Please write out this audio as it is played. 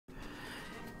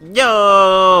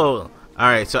Yo!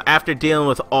 Alright, so after dealing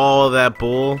with all that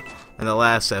bull in the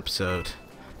last episode,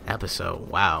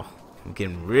 wow. I'm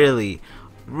getting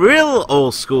real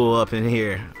old school up in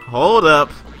here. Hold up.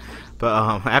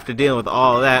 But after dealing with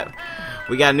all of that,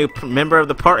 we got a new member of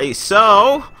the party.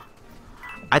 So,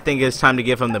 I think it's time to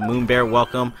give him the MoonBear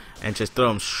welcome and just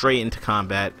throw him straight into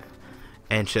combat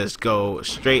and just go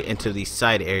straight into these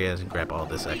side areas and grab all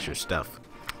this extra stuff.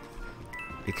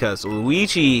 Because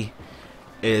Luigi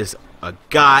is a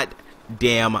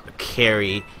goddamn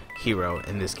carry hero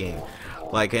in this game.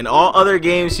 Like in all other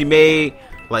games, you may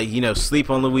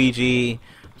sleep on Luigi.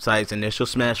 Besides initial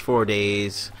Smash 4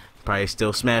 days, probably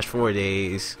still Smash 4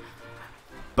 days.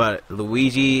 But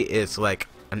Luigi is like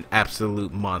an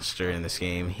absolute monster in this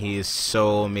game. He is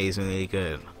so amazingly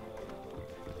good.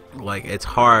 Like it's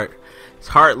hard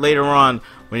later on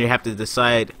when you have to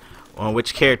decide on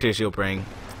which characters you'll bring,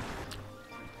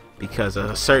 because of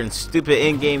a certain stupid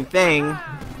in-game thing.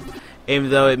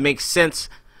 Even though it makes sense,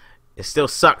 it still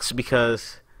sucks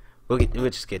because we'll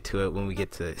just get to it when we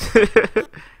get to it.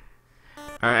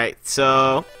 Alright,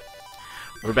 so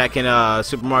we're back in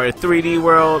Super Mario 3D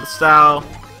World style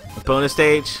bonus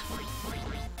stage.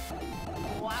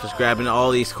 Just grabbing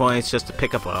all these coins just to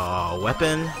pick up a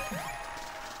weapon.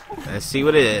 Let's see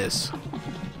what it is.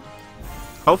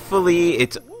 Hopefully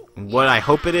it's what I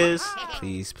hope it is.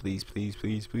 Please, please, please,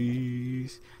 please,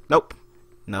 please. Nope.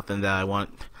 Nothing that I want.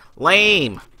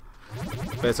 Lame!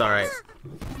 But it's alright.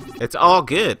 It's all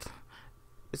good.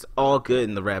 It's all good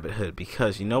in the Rabbit Hood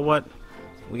because you know what?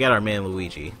 We got our man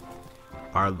Luigi.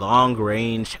 Our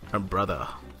long-range brother.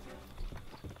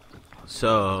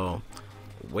 So,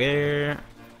 where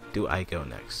do I go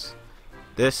next?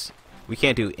 We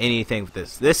can't do anything with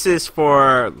this. This is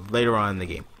for later on in the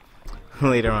game.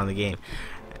 Later on in the game.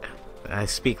 I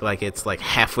speak like it's like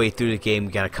halfway through the game,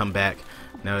 we gotta come back.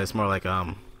 No, it's more like,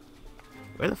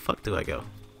 where the fuck do I go?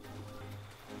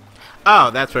 Oh,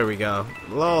 that's where we go.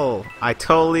 Lol. I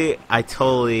totally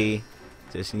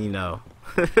just,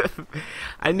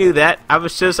 I knew that. I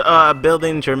was just,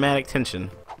 building dramatic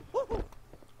tension.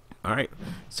 Alright.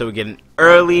 So we get an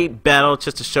early battle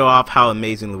just to show off how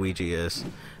amazing Luigi is.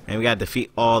 And we gotta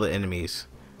defeat all the enemies.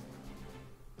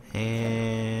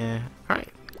 And, alright.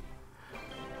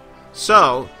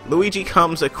 So, Luigi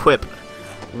comes equipped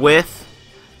with,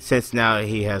 since now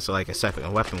he has like a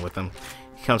second weapon with him,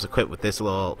 he comes equipped with this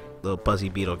little buzzy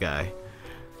beetle guy.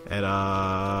 And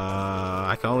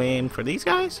I can only aim for these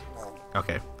guys?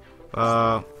 Okay.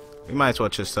 We might as well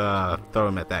just throw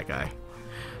him at that guy.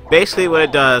 Basically what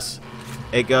it does,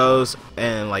 it goes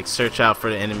and like search out for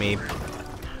the enemy.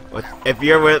 If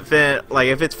you're within, like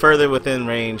if it's further within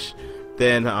range,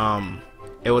 then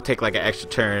it will take like an extra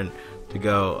turn to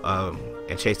go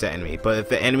and chase that enemy. But if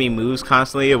the enemy moves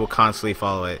constantly, it will constantly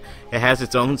follow it. It has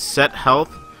its own set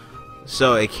health,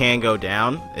 so it can go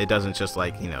down. It doesn't just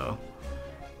like,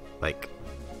 like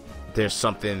there's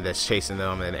something that's chasing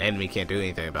them and the enemy can't do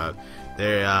anything about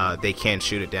it. They can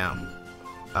shoot it down.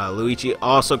 Luigi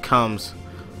also comes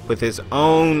with his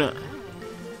own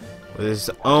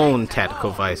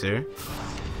tactical visor,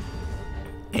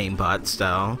 aimbot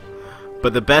style.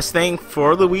 But the best thing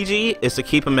for Luigi is to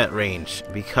keep him at range,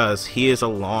 because he is a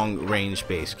long range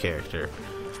based character.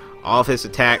 All of his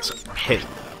attacks hit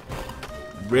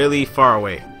really far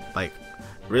away, like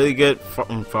really good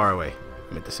from far away,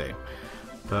 I meant to say.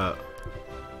 But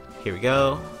here we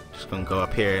go. Just gonna go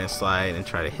up here and slide and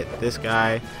try to hit this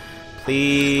guy.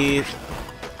 Please,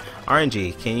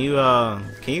 RNG, can you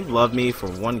love me for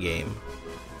one game?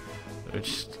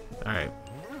 Alright.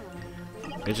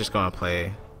 We're just gonna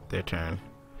play their turn.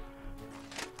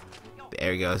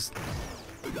 There he goes.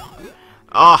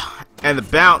 Oh, and the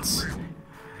bounce.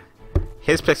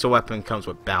 His pixel weapon comes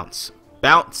with bounce.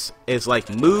 Bounce is like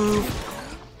move,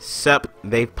 except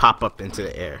they pop up into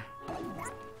the air.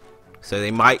 So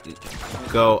they might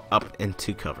go up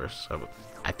into covers. So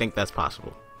I think that's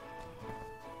possible.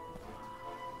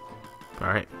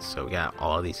 Alright, so we got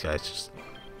all of these guys just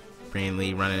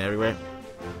randomly running everywhere.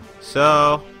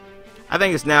 So I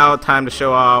think it's now time to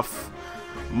show off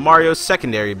Mario's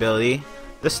secondary ability,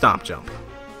 the Stomp Jump.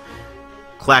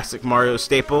 Classic Mario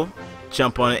staple,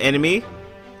 jump on an enemy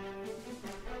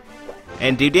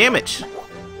and do damage.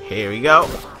 Here we go.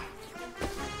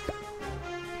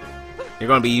 You're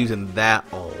going to be using that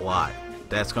a lot.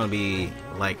 That's going to be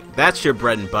like, that's your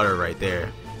bread and butter right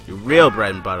there. Your real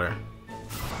bread and butter.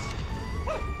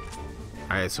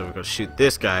 Alright, so we're going to shoot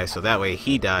this guy so that way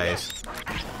he dies.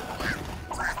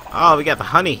 Oh, we got the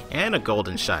honey and a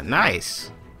golden shot. Nice.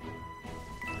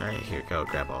 Alright, here we go.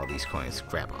 Grab all these coins.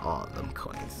 Grab all of them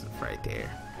coins right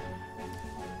there.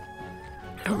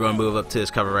 And we're going to move up to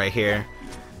this cover right here.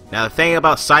 Now the thing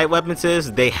about side weapons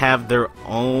is they have their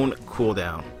own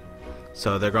cooldown.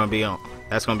 So they're going to be on,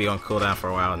 that's going to be on cooldown for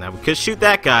a while. Now we could shoot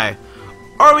that guy,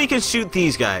 or we can shoot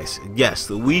these guys. Yes,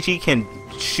 Luigi can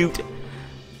shoot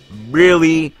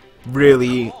really,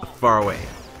 really far away.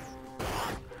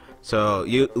 So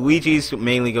Luigi's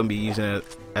mainly going to be using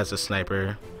it as a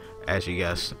sniper, as you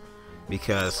guessed,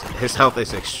 because his health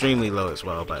is extremely low as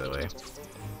well, by the way.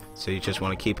 So you just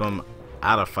want to keep him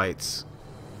out of fights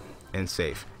and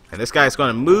safe. And this guy's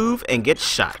going to move and get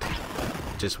shot.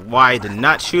 Just why I did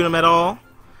not shoot him at all.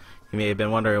 You may have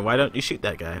been wondering, why don't you shoot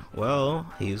that guy? Well,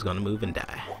 he's going to move and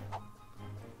die.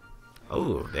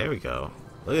 Oh, there we go.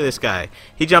 Look at this guy.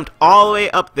 He jumped all the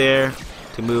way up there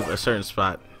to move a certain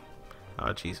spot.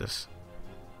 Oh, Jesus.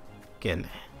 Getting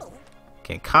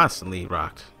constantly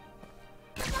rocked.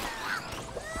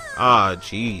 Oh,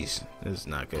 jeez. This is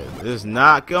not good. This is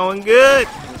not going good.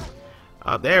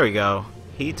 Oh, there we go.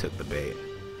 He took the bait.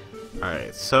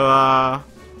 Alright, so,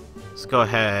 let's go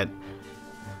ahead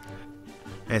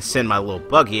and send my little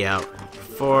buggy out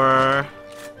for...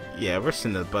 Yeah, we're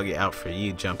sending the buggy out for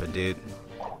you, jumping dude.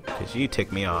 Because you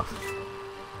tick me off.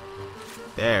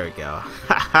 There we go.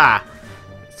 Haha!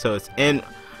 So it's en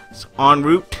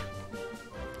route.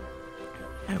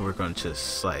 And we're going to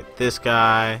just slide this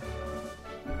guy.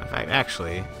 In fact,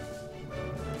 actually,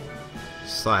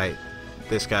 slide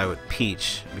this guy with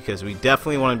Peach, because we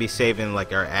definitely want to be saving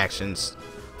like our actions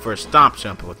for a stomp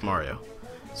jump with Mario.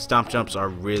 Stomp jumps are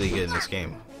really good in this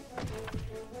game.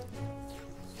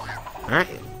 Alright.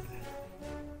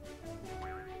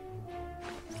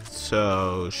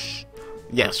 So,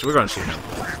 yes, we're going to shoot him.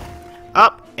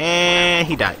 Up, and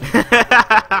he died.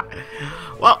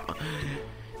 Well,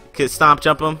 could stomp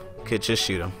jump him, could just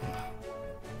shoot him.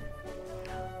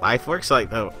 Life works like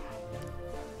that.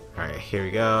 Alright, here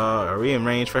we go. Are we in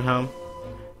range for him?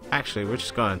 Actually, we're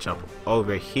just going to jump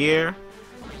over here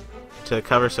to the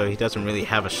cover so he doesn't really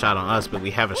have a shot on us, but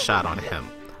we have a shot on him.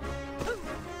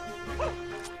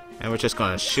 And we're just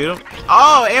going to shoot him.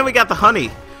 Oh, and we got the honey.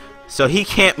 So he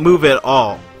can't move at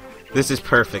all. This is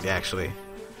perfect, actually.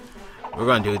 We're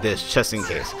going to do this just in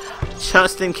case.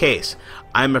 Just in case.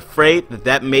 I'm afraid that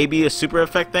that may be a super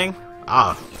effect thing.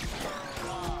 Ah.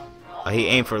 He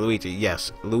aimed for Luigi.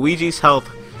 Yes. Luigi's health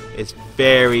is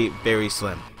very, very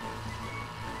slim.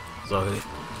 So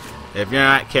if you're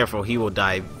not careful, he will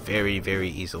die very, very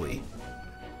easily.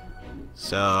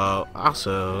 So,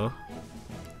 also,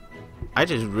 I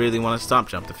just really want to stomp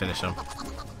jump to finish him.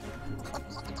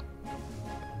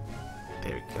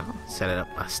 There we go. Set it up.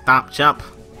 A stomp jump.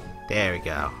 There we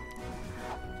go.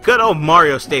 Good old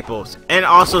Mario staples. And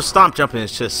also, stomp jumping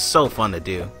is just so fun to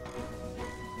do.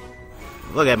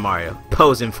 Look at Mario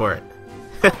posing for it.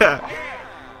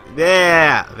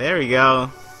 Yeah, there we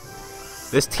go.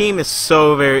 This team is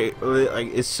so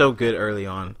it's so good early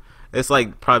on. It's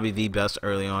like probably the best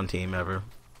early on team ever.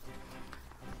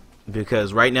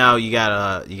 Because right now you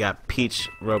got Peach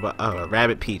robot,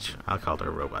 Rabbid Peach. I'll call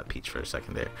her Robot Peach for a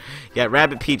second there. You got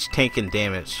Rabbid Peach tanking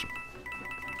damage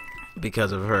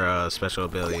because of her special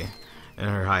ability and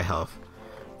her high health.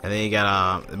 And then you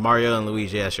got Mario and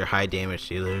Luigi as your high damage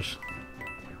dealers.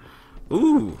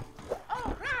 Ooh,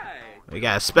 we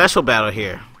got a special battle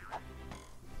here.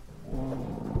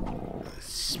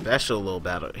 Special little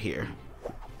battle here.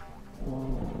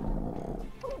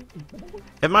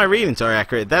 If my readings are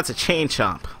accurate, that's a chain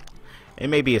chomp. It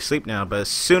may be asleep now, but as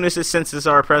soon as it senses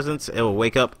our presence, it will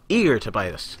wake up eager to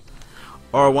bite us.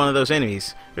 Or one of those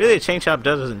enemies. Really, a chain chomp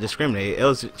doesn't discriminate.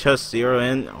 It'll just zero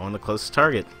in on the closest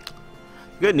target.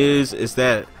 Good news is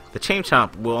that the chain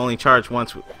chomp will only charge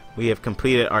once we have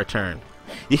completed our turn.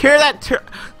 You hear that,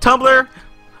 Tumblr?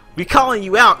 We calling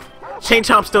you out. Chain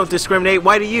chomps don't discriminate.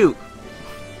 Why do you?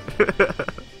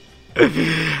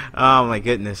 Oh my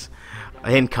goodness.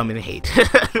 Incoming hate.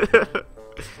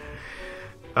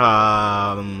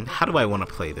 How do I want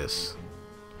to play this?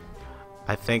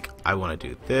 I think I want to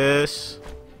do this.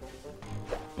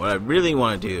 What I really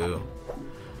want to do...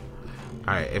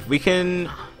 Alright, if we can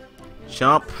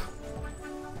jump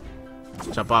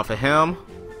off of him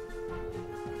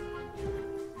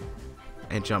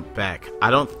and jump back. I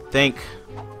don't think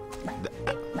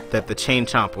that the chain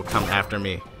chomp will come after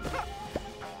me.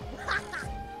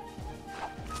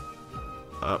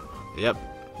 Oh, yep.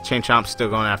 Chain chomp's still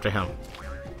going after him.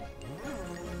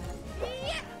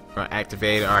 We're gonna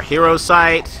activate our hero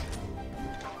sight.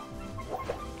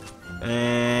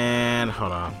 And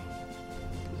hold on.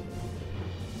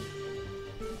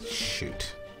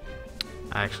 Shoot.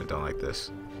 I actually don't like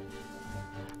this.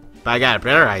 But I got a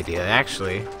better idea,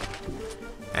 actually.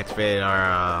 Activated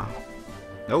our,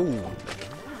 oh.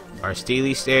 our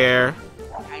Steely Stare.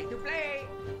 Time to play.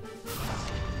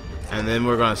 And then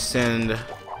we're gonna send...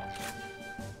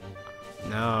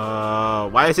 No,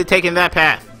 why is it taking that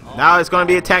path? Now it's gonna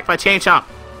be attacked by Chain Chomp.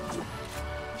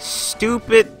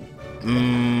 Stupid.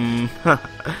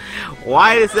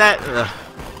 Why is that? Ugh.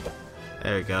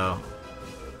 There we go.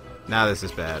 Now this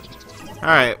is bad.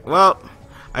 Alright, well,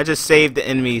 I just saved the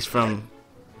enemies from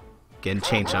getting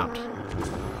Chain Chomped.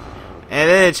 And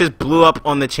then it just blew up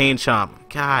on the Chain Chomp.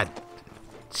 God,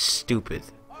 stupid.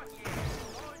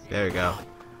 There we go.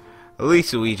 At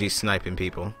least Luigi's sniping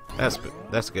people. That's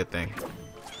a good thing.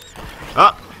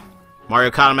 Oh!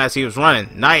 Mario caught him as he was running.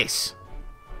 Nice!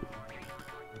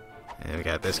 And we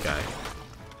got this guy.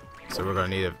 So we're gonna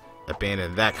need to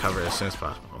abandon that cover as soon as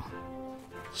possible.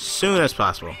 Soon as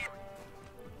possible.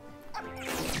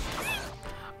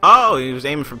 Oh, he was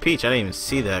aiming for Peach. I didn't even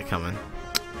see that coming.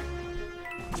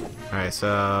 Alright,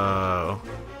 so...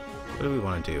 what do we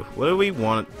want to do? What do we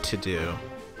want to do?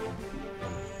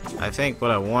 I think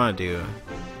what I want to do...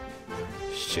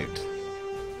 Shoot.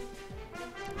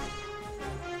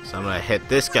 So I'm gonna hit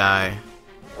this guy.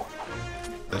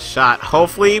 The shot.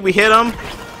 Hopefully we hit him.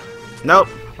 Nope.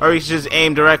 Or we should just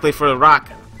aim directly for the rock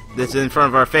that's in front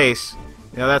of our face.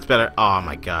 You know, that's better. Oh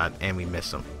my god. And we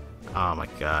miss him. Oh my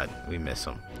god. We miss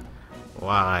him.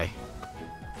 Why?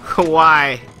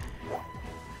 Why?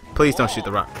 Please don't shoot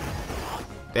the rock.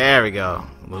 There we go.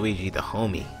 Luigi the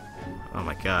homie. Oh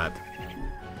my god.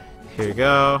 Here we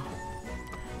go.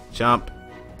 Jump.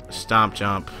 Stomp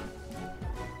jump.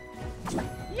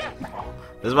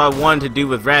 This is what I wanted to do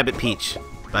with Rabbid Peach,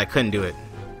 but I couldn't do it.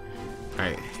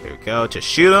 Alright, here we go. Just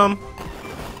shoot him.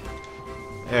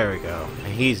 There we go.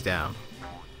 And he's down.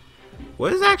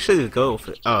 What is actually the goal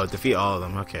for? Oh, defeat all of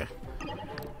them. Okay.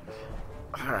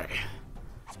 Alright.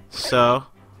 So.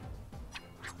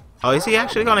 Oh, is he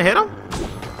actually gonna hit him?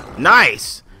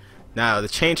 Nice! Now, the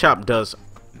Chain Chomp does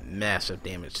massive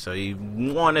damage, so you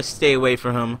want to stay away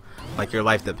from him like your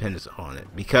life depends on it,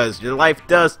 because your life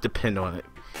does depend on it.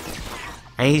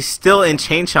 And he's still in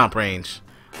Chain Chomp range.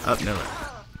 Oh, never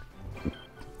mind.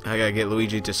 I gotta get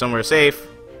Luigi to somewhere safe.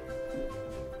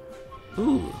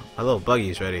 Ooh, my little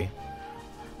buggy's ready.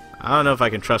 I don't know if I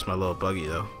can trust my little buggy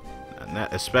though,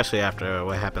 not, especially after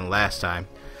what happened last time.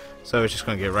 So we're just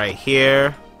gonna get right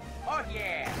here.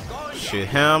 Shoot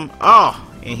him. Oh,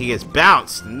 and he gets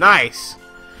bounced. Nice.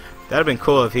 That'd have been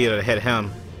cool if he had hit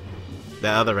him,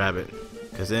 that other rabbit,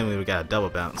 because then we would got a double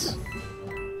bounce.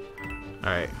 All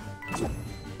right.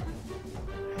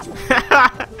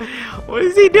 What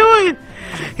is he doing?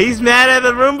 He's mad at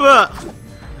the Roomba.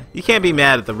 You can't be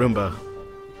mad at the Roomba.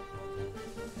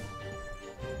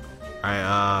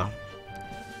 Alright,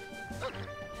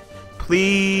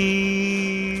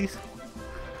 please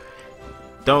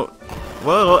don't.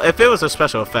 Well, if it was a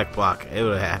special effect block, it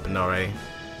would have happened already.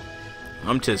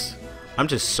 I'm just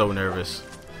so nervous.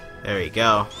 There you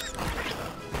go.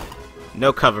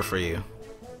 No cover for you.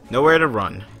 Nowhere to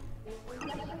run.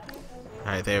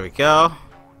 Alright, there we go.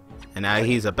 And now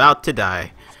he's about to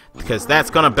die, because that's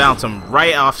gonna bounce him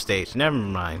right off stage. Never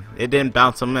mind. It didn't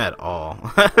bounce him at all.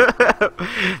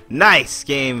 Nice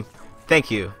game. Thank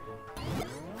you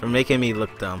for making me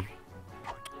look dumb.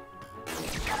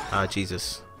 Oh,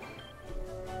 Jesus.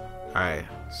 Alright,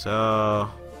 so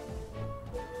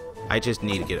I just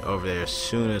need to get over there as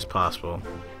soon as possible.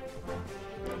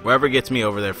 Whoever gets me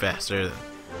over there faster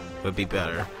would be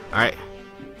better. Alright.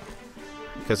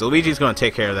 Because Luigi's gonna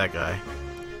take care of that guy.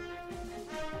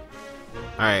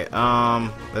 Alright,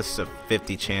 that's a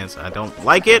 50 chance. I don't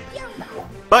like it,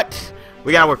 but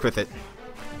we gotta work with it.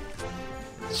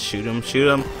 Shoot him, shoot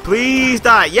him. Please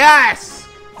die. Yes!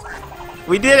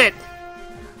 We did it!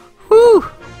 Woo!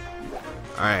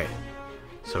 Alright.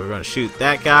 So we're gonna shoot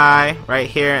that guy right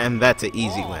here, and that's an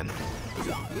easy win.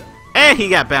 And he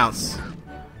got bounced.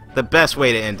 The best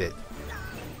way to end it.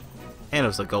 And it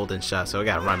was a golden shot, so we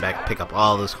gotta run back and pick up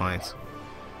all those coins.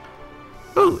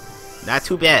 Ooh, not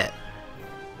too bad.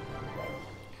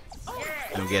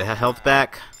 And we get our health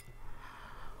back.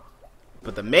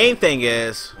 But the main thing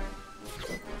is,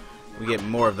 we get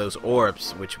more of those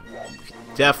orbs, which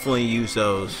definitely use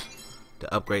those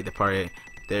to upgrade the party.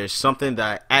 There's something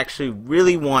that I actually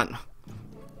really want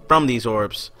from these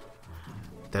orbs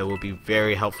that will be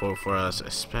very helpful for us,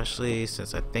 especially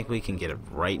since I think we can get it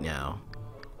right now.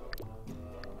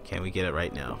 Can we get it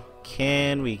right now?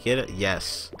 Can we get it?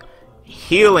 Yes.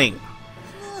 Healing.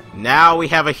 Now we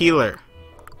have a healer.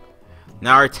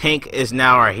 Now our tank is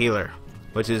now our healer,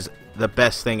 which is the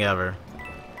best thing ever.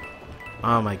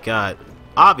 Oh my god.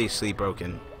 Obviously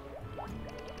broken.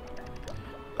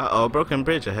 Uh-oh, broken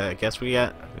bridge ahead. I guess we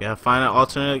gotta find an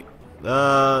alternate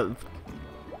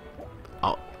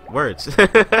words.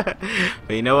 But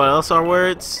you know what else are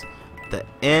words? The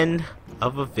end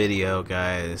of a video,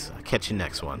 guys. I'll catch you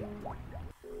next one.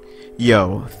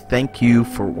 Yo, thank you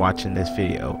for watching this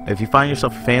video. If you find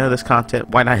yourself a fan of this content,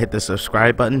 why not hit the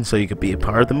subscribe button so you can be a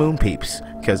part of the Moon Peeps?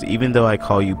 Because even though I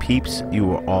call you peeps, you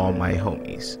are all my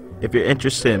homies. If you're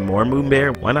interested in more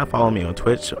MoonBear, why not follow me on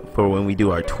Twitch for when we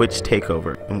do our Twitch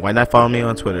takeover? And why not follow me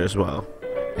on Twitter as well?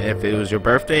 And if it was your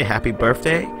birthday, happy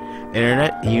birthday.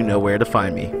 Internet, you know where to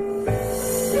find me.